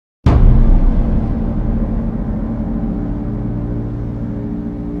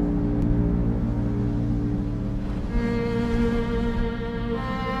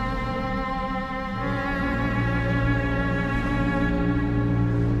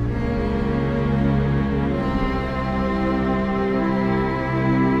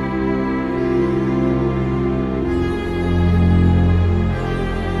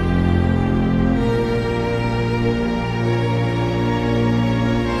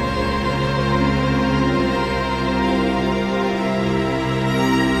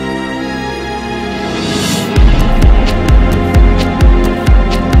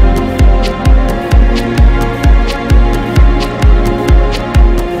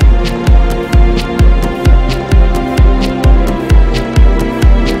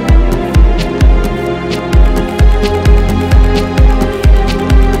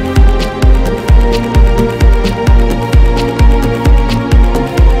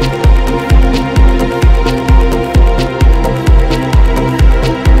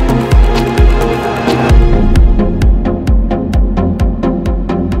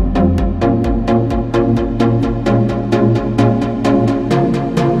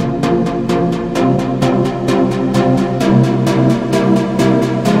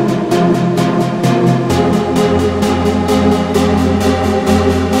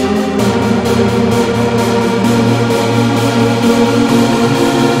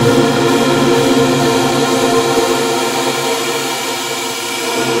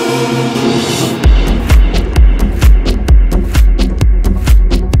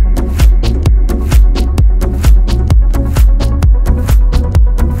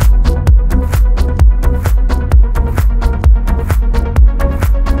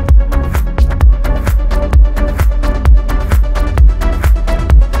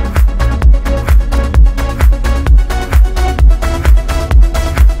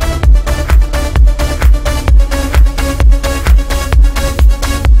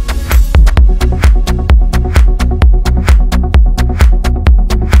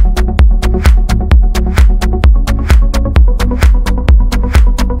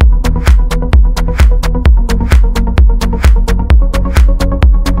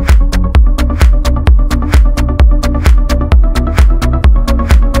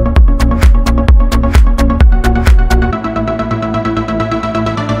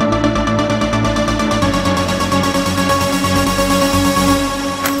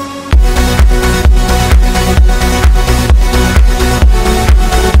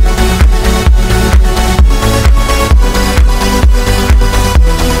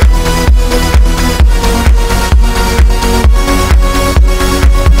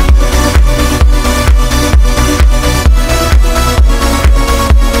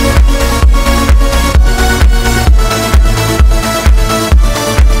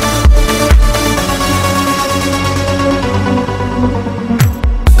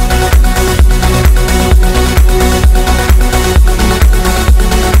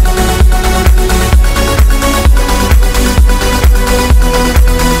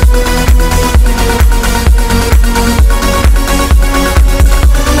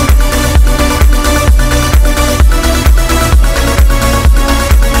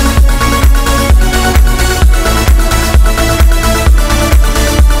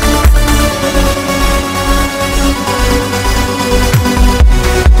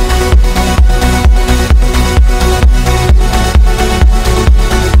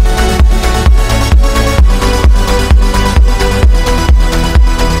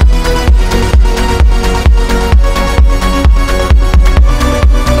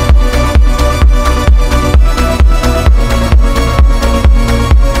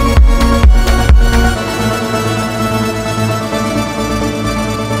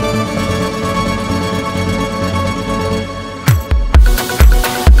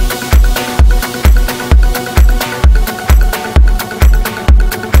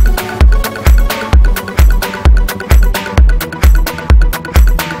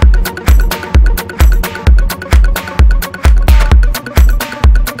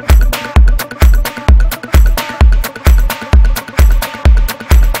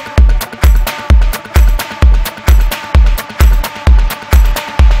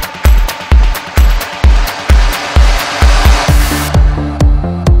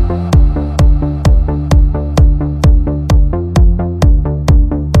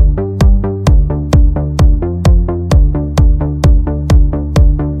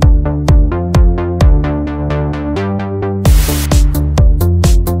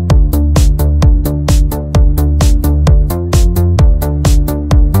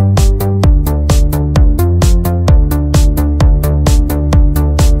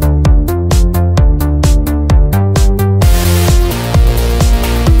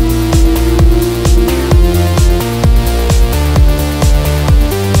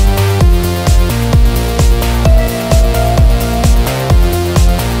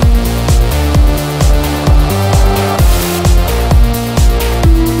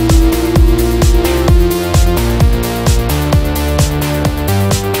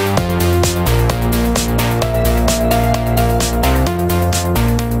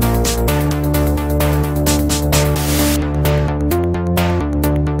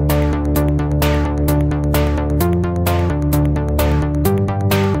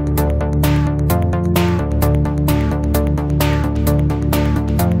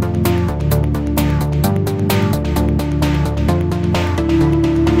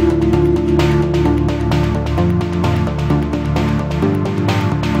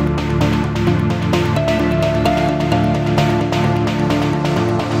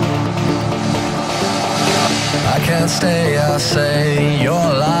can't stay, I say. You're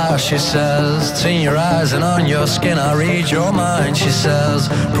alive, she says. It's in your eyes and on your skin, I read your mind, she says.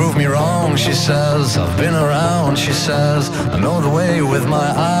 Prove me wrong, she says. I've been around, she says. I know the way with my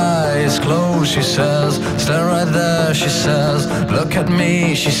eyes closed, she says. Stand right there, she says. Look at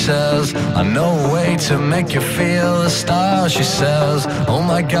me, she says. I know a way to make you feel a star, she says. Oh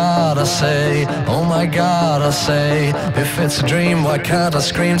my God, I say. Oh my God, I say. If it's a dream, why can't I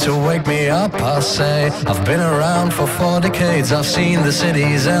scream to wake me up, I say. I've been around for 4 decades. I've seen the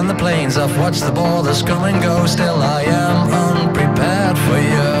cities and the plains. I've watched the borders come and go. Still I am unprepared for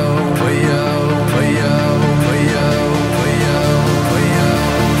you.